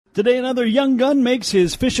Today, another young gun makes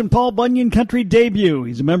his Fishin' Paul Bunyan Country debut.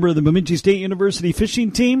 He's a member of the Bemidji State University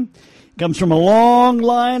fishing team. Comes from a long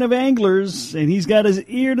line of anglers, and he's got his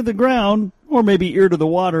ear to the ground, or maybe ear to the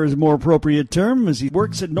water is a more appropriate term, as he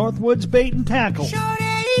works at Northwoods Bait and Tackle. Shorty!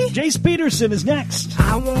 Jace Peterson is next.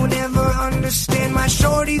 I won't ever understand my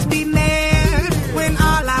shorties be mad when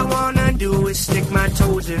all I wanna do is stick my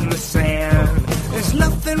toes in the sand. There's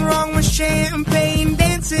nothing wrong with champagne,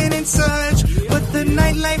 dancing and such, but the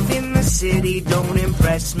nightlife in the city don't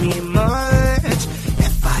impress me much.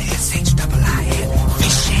 F-I-S-H-I-I-N,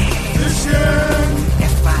 fishing.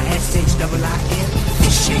 F-I-S-H-I-I-N,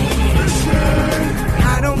 fishing.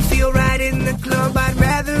 I don't feel right in the club, I'd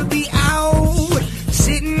rather be out,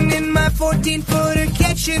 sitting in my 14-footer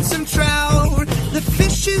catching some trout. The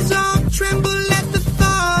fishes all tremble at the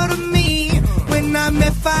thought of me when I'm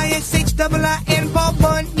F-I-S-H-I-I-N, Paul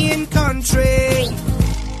Bunyan Country.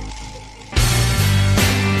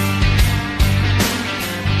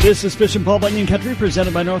 This is Fishin' Paul Bunyan Country,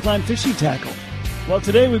 presented by Northline Fishing Tackle. Well,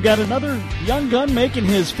 today we've got another young gun making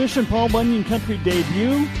his Fishin' Paul Bunyan Country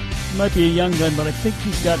debut. He might be a young gun, but I think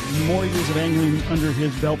he's got more years of angling under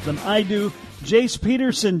his belt than I do. Jace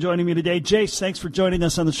Peterson joining me today. Jace, thanks for joining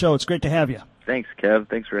us on the show. It's great to have you. Thanks, Kev.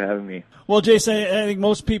 Thanks for having me. Well, Jace, I think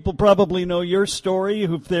most people probably know your story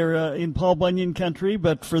if they're in Paul Bunyan Country,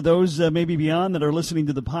 but for those maybe beyond that are listening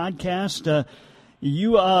to the podcast,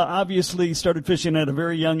 you obviously started fishing at a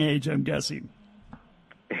very young age, I'm guessing.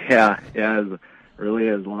 Yeah, really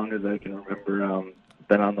as long as I can remember.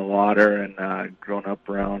 Been on the water and grown up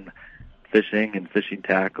around fishing and fishing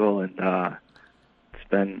tackle, and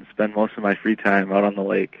spend most of my free time out on the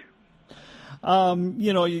lake.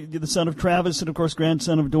 You're the son of Travis and, of course,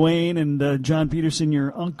 grandson of Dwayne and John Peterson,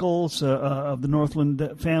 your uncles of the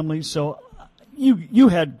Northland family. So you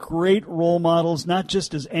had great role models, not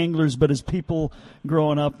just as anglers, but as people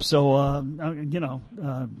growing up. So, I'm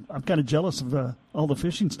kind of jealous of all the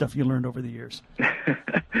fishing stuff you learned over the years.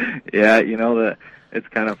 Yeah, it's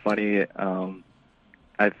kind of funny.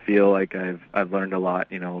 I feel like I've learned a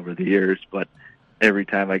lot, over the years, but every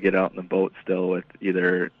time I get out in the boat still with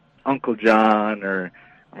either Uncle John or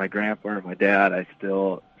my grandpa or my dad, I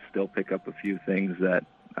still pick up a few things that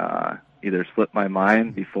either slipped my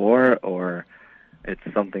mind before, or it's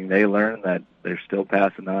something they learned that they're still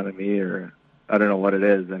passing on to me, or I don't know what it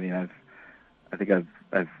is. I mean, I think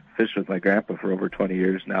I've fished with my grandpa for over 20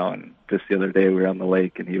 years now, and just the other day we were on the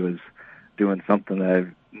lake and he was doing something that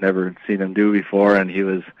I've never seen him do before, and he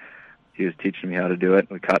was teaching me how to do it,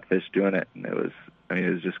 and we caught fish doing it, and it was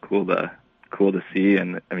just cool to see,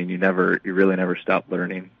 and I mean, you really never stop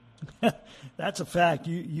learning. That's a fact.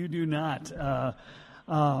 You do not.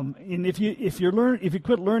 And if you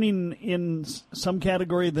quit learning in some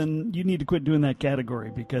category, then you need to quit doing that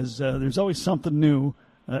category, because there's always something new,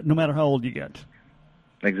 no matter how old you get.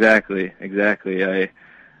 Exactly. I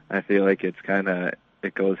feel like it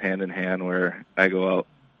goes hand in hand, where I go out,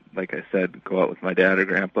 like I said, with my dad or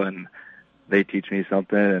grandpa, and they teach me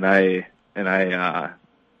something, and I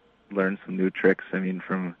learn some new tricks. I mean,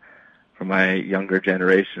 from my younger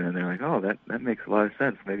generation, and they're like, "Oh, that makes a lot of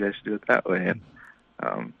sense. Maybe I should do it that way." And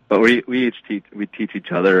but we teach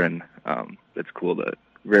each other, and it's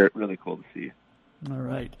really cool to see. All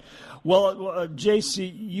right. Well, Jace,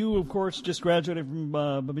 you, of course, just graduated from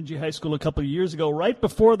Bemidji High School a couple of years ago, right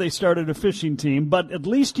before they started a fishing team, but at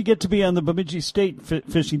least you get to be on the Bemidji State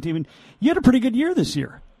fishing team, and you had a pretty good year this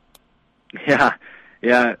year. Yeah.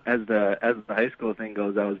 As the high school thing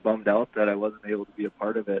goes, I was bummed out that I wasn't able to be a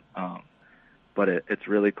part of it, but it's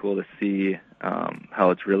really cool to see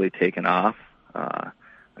how it's really taken off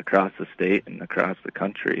across the state and across the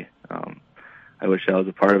country. I wish I was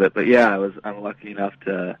a part of it, but yeah, I'm lucky enough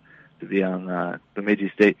to be on the Bemidji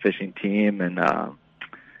State fishing team, and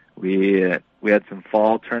we had some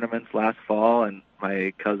fall tournaments last fall, and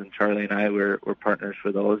my cousin Charlie and I were partners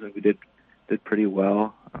for those, and we did pretty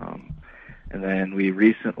well. And then we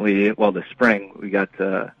recently, this spring, we got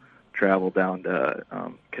to travel down to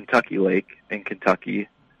Kentucky Lake in Kentucky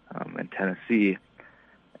and Tennessee,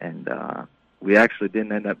 and we actually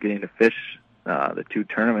didn't end up getting to fish the two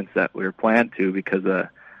tournaments that we were planned to because of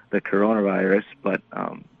the coronavirus, but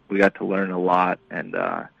we got to learn a lot and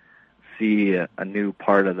see a new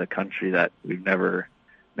part of the country that we've never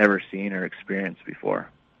seen or experienced before.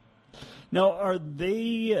 Now, are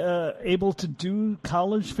they able to do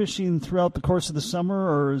college fishing throughout the course of the summer,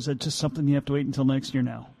 or is it just something you have to wait until next year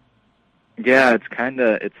now? Yeah, it's kind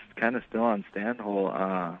of still on standstill.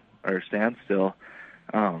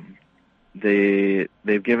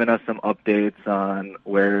 They've given us some updates on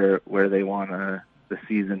where they want the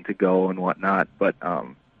season to go and whatnot, but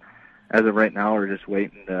as of right now, we're just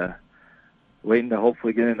waiting to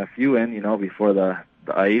hopefully get in a few in, before the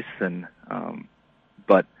ice. And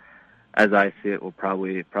but as I see it, we'll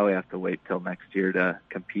probably have to wait till next year to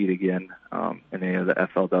compete again in any of the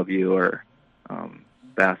FLW or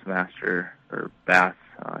Bassmaster or Bass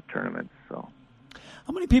tournaments. So,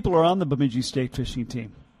 how many people are on the Bemidji State fishing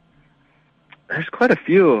team? There's quite a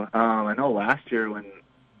few. I know last year when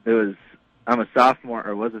I'm a sophomore,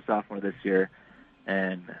 or was a sophomore this year,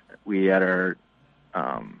 and we had our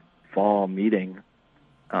fall meeting,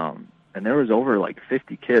 and there was over like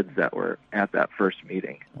 50 kids that were at that first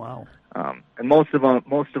meeting. Wow. And most of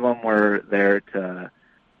them were there to,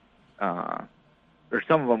 or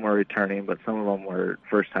some of them were returning, but some of them were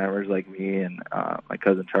first timers like me and my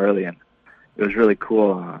cousin Charlie, and it was really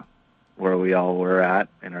cool where we all were at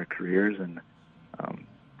in our careers. And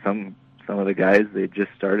some of the guys, they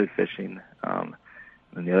just started fishing, and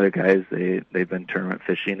the other guys, they've been tournament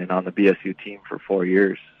fishing and on the BSU team for 4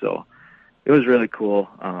 years. So it was really cool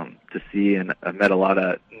to see, and I met a lot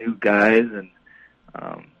of new guys, and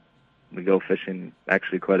we go fishing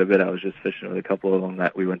actually quite a bit. I was just fishing with a couple of them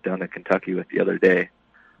that we went down to Kentucky with the other day.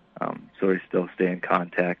 So we still stay in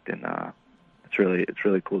contact, and it's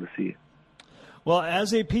really cool to see. Well,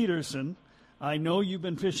 as a Peterson, I know you've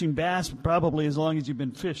been fishing bass probably as long as you've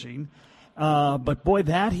been fishing. But, boy,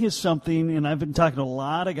 that is something, and I've been talking to a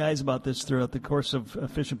lot of guys about this throughout the course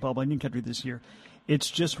of Fishin' Paul Bunyan Country this year. It's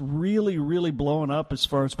just really, really blowing up as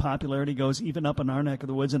far as popularity goes, even up in our neck of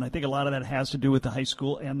the woods. And I think a lot of that has to do with the high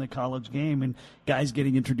school and the college game and guys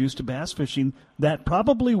getting introduced to bass fishing that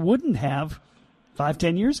probably wouldn't have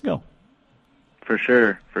 5-10 years ago. For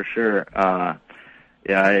sure.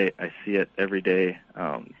 Yeah, I see it every day.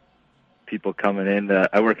 People coming in.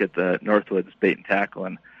 I work at the Northwoods Bait and Tackle,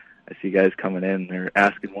 and I see guys coming in. They're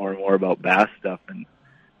asking more and more about bass stuff, and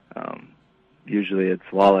usually it's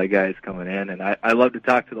walleye guys coming in. And I love to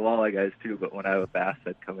talk to the walleye guys too, but when I have a bass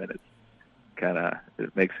that come in,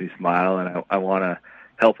 it makes me smile, and I want to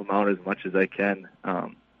help them out as much as I can.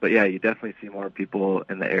 But yeah, you definitely see more people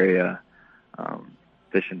in the area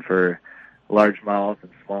fishing for largemouth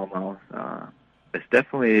and smallmouth.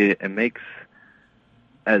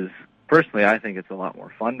 Personally, I think it's a lot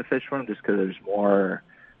more fun to fish for them just because there's more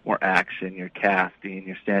action. You're casting,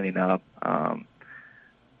 you're standing up. A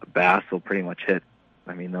bass will pretty much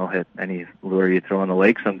they'll hit any lure you throw in the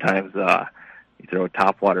lake sometimes. You throw a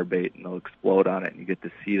topwater bait and they'll explode on it, and you get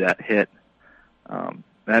to see that hit. And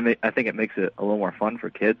I think it makes it a little more fun for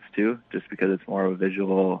kids too, just because it's more of a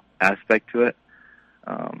visual aspect to it.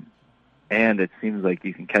 And it seems like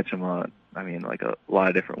you can catch them like a lot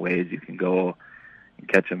of different ways. You can go and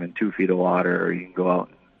catch them in 2 feet of water, or you can go out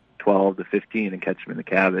 12 to 15 and catch them in the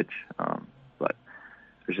cabbage. But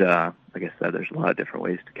there's, like I said, there's a lot of different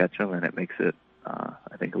ways to catch them, and it makes it,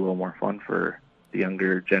 I think, a little more fun for the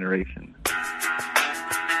younger generation.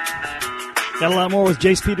 Got a lot more with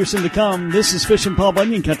Jace Peterson to come. This is Fishin' Paul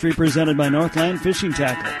Bunyan Country, presented by Northland Fishing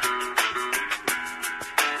Tackle.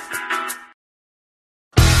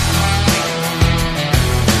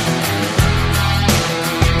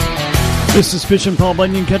 This is Fishin' Paul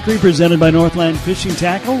Bunyan Country, presented by Northland Fishing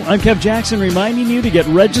Tackle. I'm Kev Jackson, reminding you to get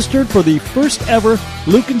registered for the first ever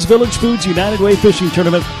Lucan's Village Foods United Way Fishing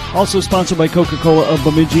Tournament, also sponsored by Coca-Cola of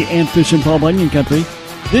Bemidji and Fishin' Paul Bunyan Country.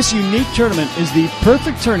 This unique tournament is the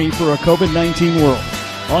perfect tourney for a COVID-19 world.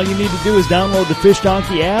 All you need to do is download the Fish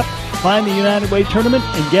Donkey app, find the United Way Tournament,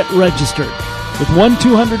 and get registered. With one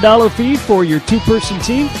 $200 fee for your two-person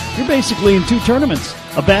team, you're basically in 2 tournaments,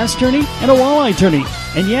 a bass tourney and a walleye tourney.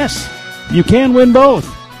 And yes, you can win both.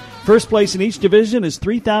 First place in each division is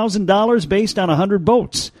 $3,000 based on 100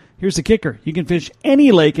 boats. Here's the kicker. You can fish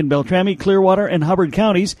any lake in Beltrami, Clearwater, and Hubbard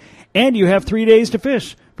counties, and you have 3 days to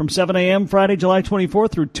fish, from 7 a.m. Friday, July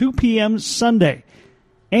 24th through 2 p.m. Sunday.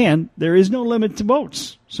 And there is no limit to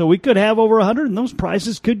boats, so we could have over 100, and those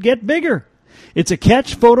prizes could get bigger. It's a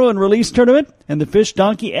catch, photo, and release tournament, and the Fish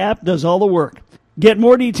Donkey app does all the work. Get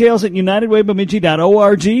more details at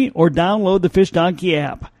unitedwaybemidji.org or download the Fish Donkey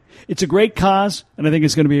app. It's a great cause, and I think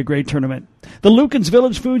it's going to be a great tournament. The Lucan's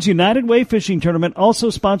Village Foods United Way Fishing Tournament, also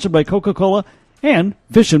sponsored by Coca-Cola and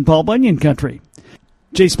Fishin' Paul Bunyan Country.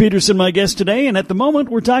 Jace Peterson, my guest today, and at the moment,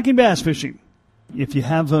 we're talking bass fishing. If you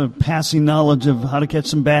have a passing knowledge of how to catch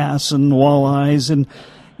some bass and walleyes and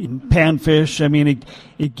panfish,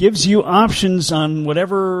 it gives you options on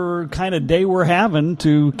whatever kind of day we're having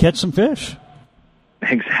to catch some fish.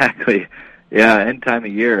 Exactly. Yeah, end time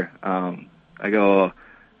of year.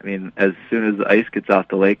 As soon as the ice gets off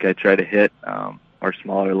the lake, I try to hit our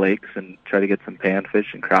smaller lakes and try to get some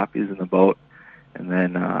panfish and crappies in the boat. And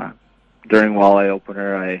then during walleye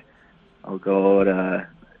opener, I'll go to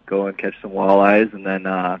go and catch some walleyes, and then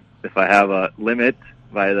if I have a limit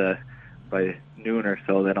by noon or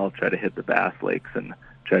so, then I'll try to hit the bass lakes and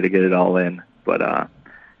try to get it all in. But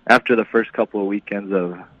after the first couple of weekends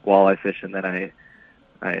of walleye fishing, then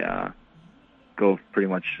I go pretty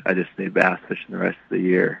much. I just need bass fishing the rest of the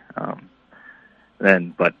year.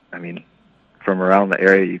 But I mean, from around the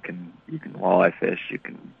area, you can walleye fish. You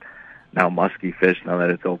can now muskie fish now that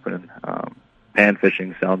it's open. Pan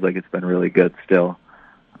fishing sounds like it's been really good still.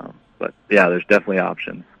 But yeah, there's definitely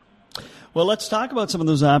options. Well, let's talk about some of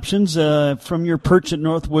those options. From your perch at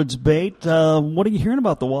Northwoods Bait, what are you hearing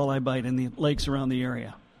about the walleye bite in the lakes around the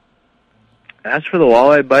area? As for the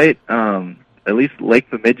walleye bite, at least Lake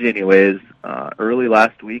Bemidji anyways, early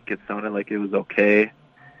last week it sounded like it was okay.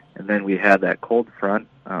 And then we had that cold front.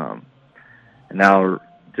 And now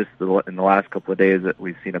just in the last couple of days that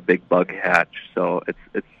we've seen a big bug hatch. So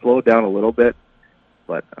it's slowed down a little bit.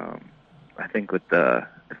 But I think if the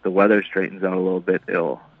weather straightens out a little bit,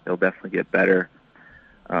 it'll definitely get better.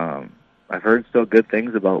 I've heard still good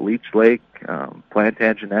things about Leech Lake,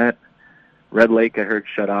 Plantagenet. Red Lake I heard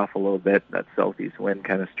shut off a little bit. That southeast wind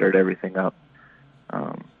kind of stirred everything up.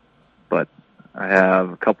 But I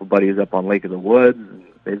have a couple buddies up on Lake of the Woods, and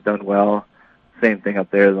they've done well. Same thing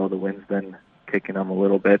up there, though the wind's been kicking them a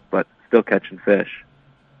little bit, but still catching fish.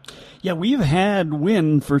 Yeah, we've had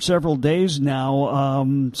wind for several days now,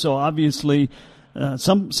 so obviously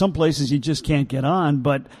some places you just can't get on,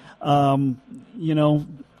 but,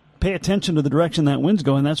 pay attention to the direction that wind's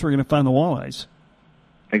going. That's where you're going to find the walleyes.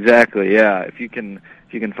 Exactly, yeah. If you can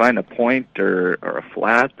find a point or a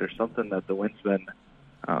flat or something that the wind's been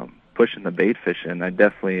pushing the bait fish in, I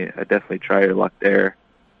definitely try your luck there.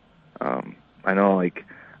 I know, like,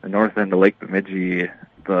 the north end of Lake Bemidji,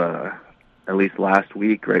 at least last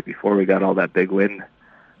week, right before we got all that big wind,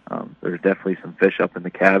 there's definitely some fish up in the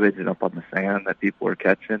cabbage and up on the sand that people were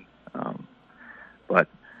catching. But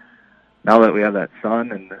now that we have that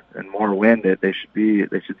sun and more wind, they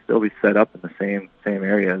should still be set up in the same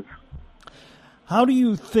areas. How do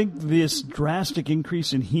you think this drastic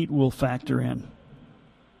increase in heat will factor in?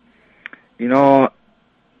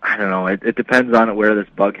 I don't know. It depends on where this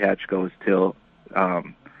bug hatch goes till.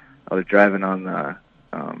 I was driving on the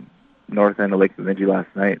north end of Lake Bemidji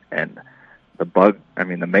last night, and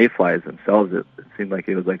the mayflies themselves, it seemed like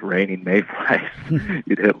it was like raining mayflies.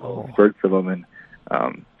 You'd hit little spurts of them, and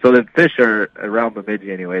so the fish are around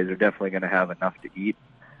Bemidji anyways. They're definitely going to have enough to eat.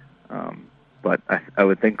 But I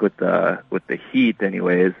would think with the heat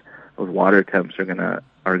anyways, those water temps are gonna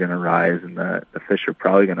rise, and the fish are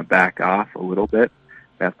probably going to back off a little bit.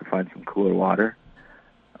 They have to find some cooler water.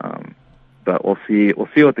 But we'll see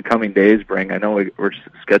what the coming days bring. I know we're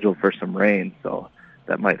scheduled for some rain, so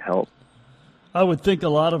that might help. I would think a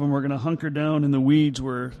lot of them are going to hunker down in the weeds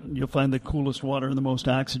where you'll find the coolest water and the most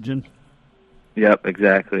oxygen. Yep,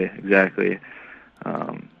 exactly.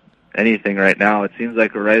 Anything right now, it seems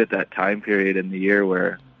like we're right at that time period in the year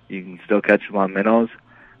where you can still catch them on minnows,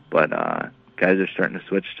 but guys are starting to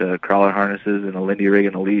switch to crawler harnesses and a Lindy rig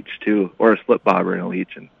and a leech too, or a slip bobber and a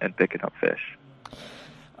leech, and picking up fish.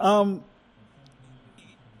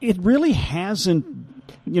 It really hasn't,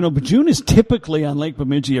 but June is typically on Lake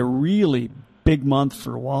Bemidji a really big month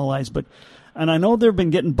for walleyes, and I know they've been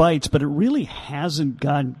getting bites, but it really hasn't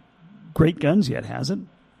got great guns yet, has it?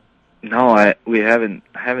 No, we haven't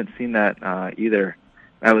seen that either.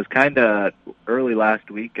 I was kind of early last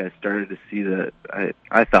week. I started to see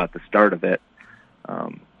I thought the start of it,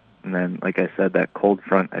 and then, like I said, that cold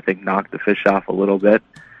front I think knocked the fish off a little bit.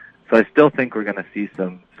 So I still think we're going to see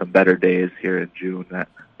some better days here in June that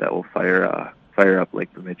will fire up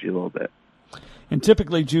Lake Bemidji a little bit. And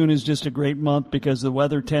typically June is just a great month because the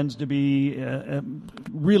weather tends to be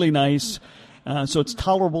really nice. So it's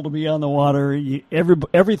tolerable to be on the water.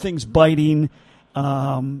 Everything's biting.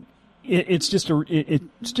 It's just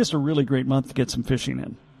a really great month to get some fishing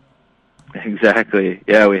in. Exactly.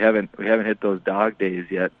 Yeah, we haven't hit those dog days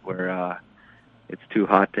yet where it's too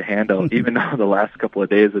hot to handle. Even though the last couple of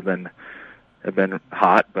days have been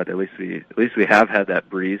hot, but at least we have had that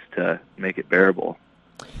breeze to make it bearable.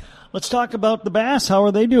 Let's talk about the bass. How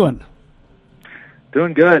are they doing?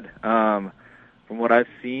 Doing good. From what I've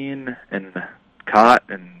seen and caught,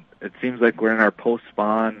 and it seems like we're in our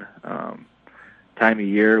post-spawn time of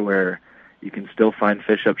year where you can still find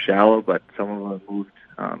fish up shallow, but some of them have moved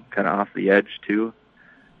kind of off the edge too.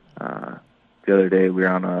 The other day we were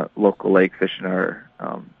on a local lake fishing our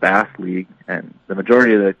bass league, and the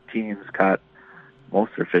majority of the teams caught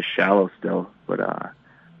most of their fish shallow still, but a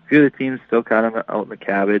few of the teams still caught them out in the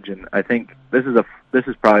cabbage. And I think this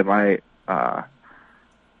is probably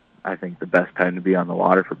I think, the best time to be on the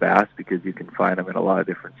water for bass because you can find them in a lot of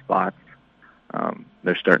different spots.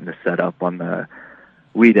 They're starting to set up on the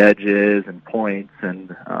weed edges and points,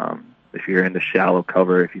 and if you're into shallow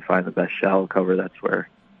cover, if you find the best shallow cover, that's where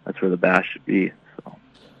the bass should be. So.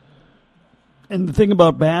 And the thing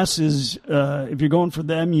about bass is, if you're going for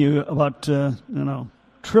them, you about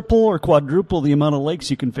triple or quadruple the amount of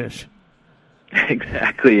lakes you can fish.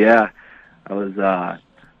 Exactly. Yeah, I was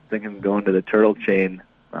thinking of going to the turtle chain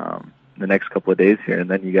the next couple of days here, and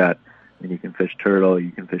then you can fish turtle,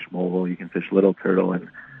 you can fish mobile, you can fish little turtle, and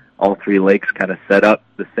all three lakes kind of set up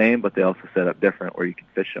the same, but they also set up different where you can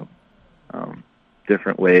fish them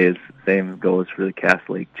different ways. Same goes for the Cass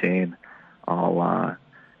Lake chain. I'll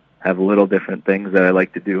have little different things that I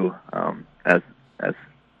like to do as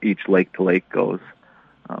each lake to lake goes.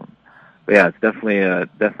 But yeah, it's definitely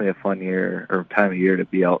a fun year or time of year to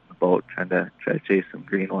be out in the boat trying to chase some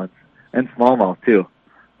green ones and smallmouth too.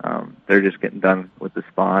 They're just getting done with the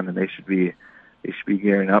spawn, and they should be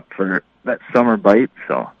gearing up for that summer bite.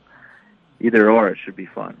 So either or, it should be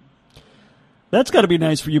fun. That's got to be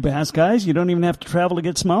nice for you bass guys. You don't even have to travel to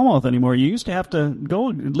get smallmouth anymore. You used to have to go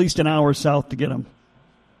at least an hour south to get them.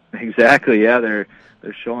 Exactly. Yeah, they're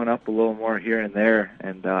showing up a little more here and there,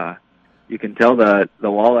 and you can tell the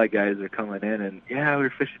walleye guys are coming in, and yeah, we're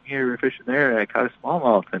fishing here, we're fishing there, and I caught a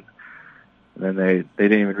smallmouth, and then they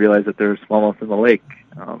didn't even realize that there was smallmouth in the lake.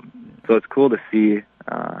 So it's cool to see.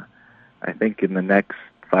 I think in the next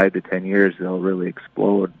 5 to 10 years they'll really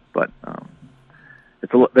explode, but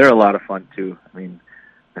they're a lot of fun too. I mean,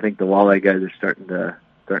 I think the walleye guys are starting to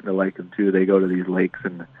like them too. They go to these lakes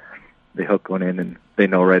and they hook one in, and they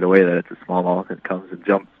know right away that it's a smallmouth. It comes and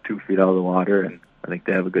jumps 2 feet out of the water, and I think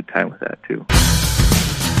they have a good time with that too.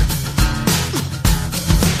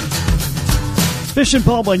 Fishin'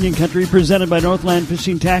 Paul Bunyan Country, presented by Northland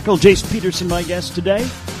Fishing Tackle. Jace Peterson, my guest today.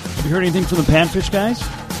 Have you heard anything from the panfish guys?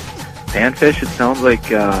 Panfish, it sounds like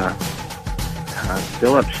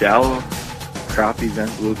still up shallow, crappies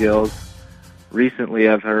and bluegills. Recently,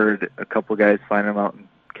 I've heard a couple guys find them out in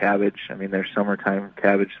cabbage. I mean, there's summertime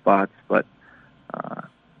cabbage spots, but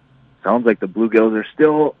sounds like the bluegills are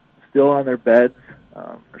still on their beds,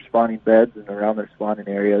 or spawning beds and around their spawning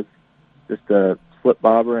areas. Just a slip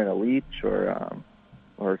bobber and a leech, or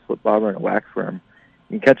a slip bobber and a waxworm.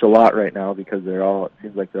 You can catch a lot right now because it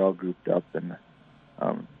seems like they're all grouped up, and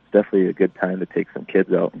it's definitely a good time to take some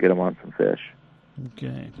kids out and get them on some fish.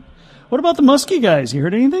 Okay. What about the muskie guys? You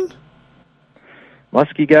heard anything?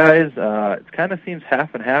 Muskie guys, it kind of seems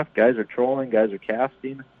half and half. Guys are trolling, guys are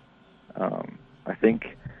casting. I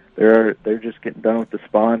think they're just getting done with the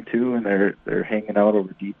spawn too, and they're hanging out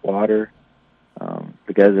over deep water.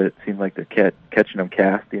 The guys that seem like they're catching them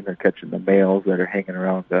casting, they're catching the males that are hanging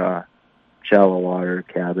around shallow water,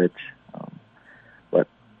 cabbage. But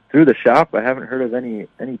through the shop, I haven't heard of any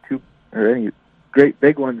great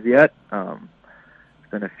big ones yet. There's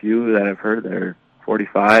been a few that I've heard that are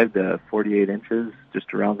 45 to 48 inches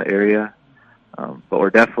just around the area. But we're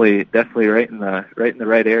definitely right in the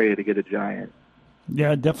right area to get a giant.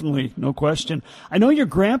 Yeah, definitely, no question. I know your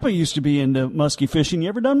grandpa used to be into muskie fishing. You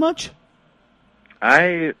ever done much?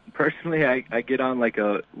 I personally, I get on like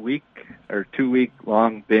a week or 2 week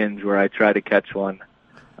long binge where I try to catch one.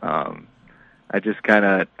 I just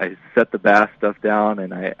I set the bass stuff down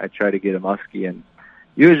and I try to get a muskie, and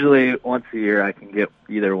usually once a year I can get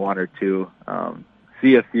either one or two.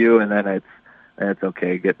 See a few, and then it's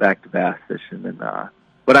okay. Get back to bass fishing, and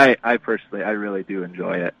but I personally, I really do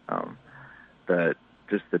enjoy it.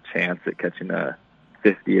 Just the chance at catching a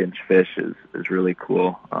 50-inch fish is really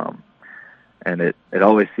cool. And it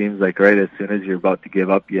always seems like right as soon as you're about to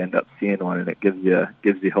give up, you end up seeing one, and it gives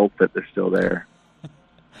you hope that they're still there.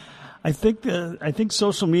 I think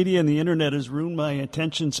social media and the internet has ruined my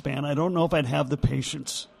attention span. I don't know if I'd have the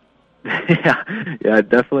patience. Yeah,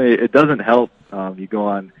 definitely. It doesn't help. You go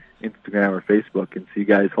on Instagram or Facebook and see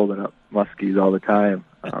guys holding up muskies all the time.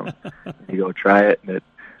 You go try it, and it's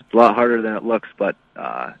a lot harder than it looks, but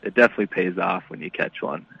it definitely pays off when you catch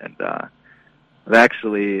one. And I've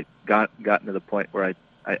actually gotten to the point where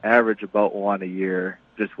I average about one a year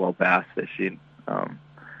just while bass fishing,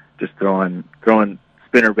 just throwing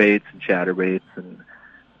spinner baits and chatter baits and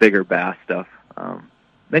bigger bass stuff.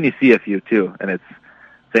 Then you see a few too, and it's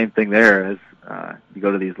same thing there as you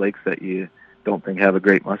go to these lakes that you don't think have a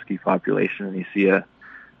great muskie population, and you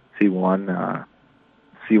see one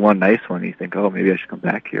nice one, and you think, oh, maybe I should come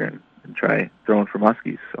back here and try throwing for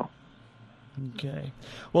muskies. So Okay.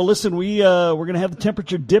 Well, listen, we're going to have the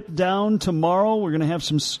temperature dip down tomorrow. We're going to have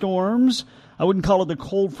some storms. I wouldn't call it a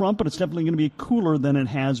cold front, but it's definitely going to be cooler than it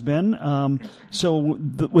has been. So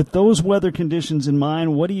with those weather conditions in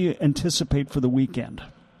mind, what do you anticipate for the weekend?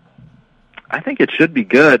 I think it should be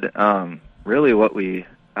good. Really what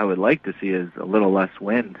I would like to see is a little less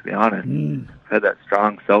wind, to be honest. We've had that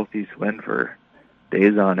strong southeast wind for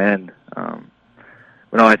days on end.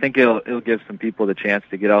 But no, I think it'll give some people the chance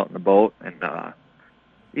to get out in the boat, and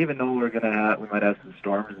even though we might have some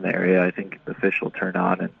storms in the area, I think the fish will turn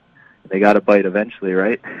on, and they got to bite eventually,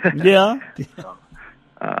 right? Yeah. So,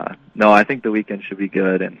 no, I think the weekend should be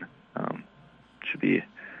good, and should be.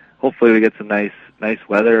 Hopefully, we get some nice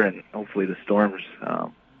weather, and hopefully the storms.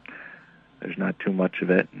 There's not too much of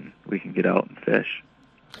it, and we can get out and fish.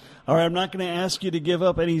 All right, I'm not going to ask you to give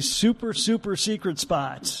up any super secret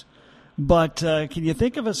spots. But can you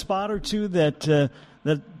think of a spot or two that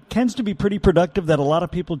tends to be pretty productive that a lot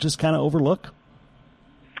of people just kind of overlook?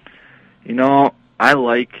 I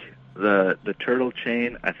like the turtle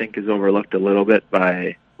chain. I think is overlooked a little bit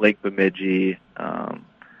by Lake Bemidji,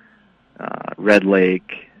 Red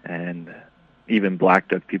Lake, and even Black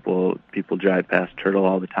Duck. People drive past turtle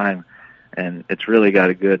all the time, and it's really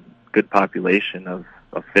got a good population of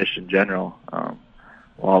fish in general.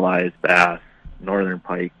 Walleyes, bass, northern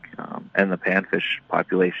pike. And the panfish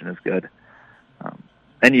population is good.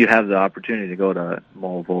 And you have the opportunity to go to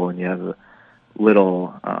Mulville, and you have a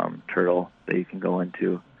little turtle that you can go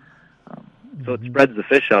into. So it spreads the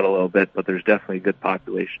fish out a little bit, but there's definitely a good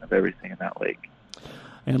population of everything in that lake.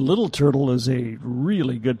 And Little Turtle is a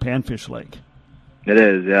really good panfish lake. It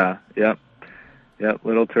is, yeah. Yep.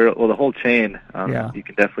 Little Turtle. Well, the whole chain. You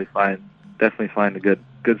can definitely find a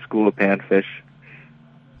good school of panfish.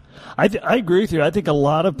 I agree with you. I think a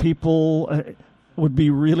lot of people would be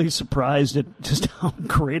really surprised at just how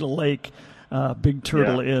great a lake Big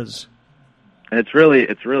Turtle is. And it's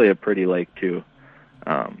really a pretty lake too.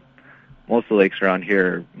 Most of the lakes around here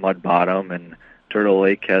are mud bottom, and Turtle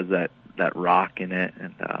Lake has that rock in it,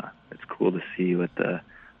 and it's cool to see with the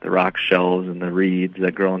rock shells and the reeds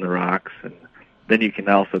that grow in the rocks. And then you can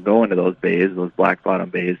also go into those bays, those black bottom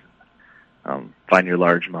bays, find your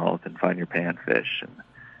largemouth and find your panfish. And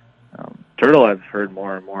turtle, I've heard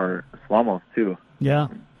more and more smallmouth too. Yeah,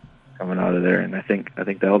 coming out of there, and I think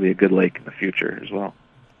that'll be a good lake in the future as well.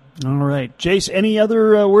 All right, Jace. Any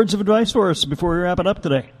other words of advice for us before we wrap it up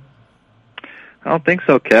today? I don't think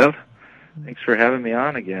so, Kev. Thanks for having me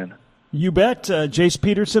on again. You bet. Jace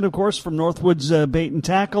Peterson, of course, from Northwoods Bait and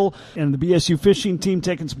Tackle, and the BSU fishing team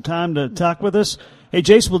taking some time to talk with us. Hey,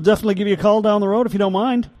 Jace, we'll definitely give you a call down the road if you don't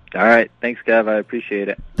mind. All right. Thanks, Kev. I appreciate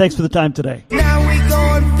it. Thanks for the time today. Now we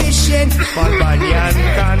going fishing for Bunyan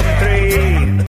country.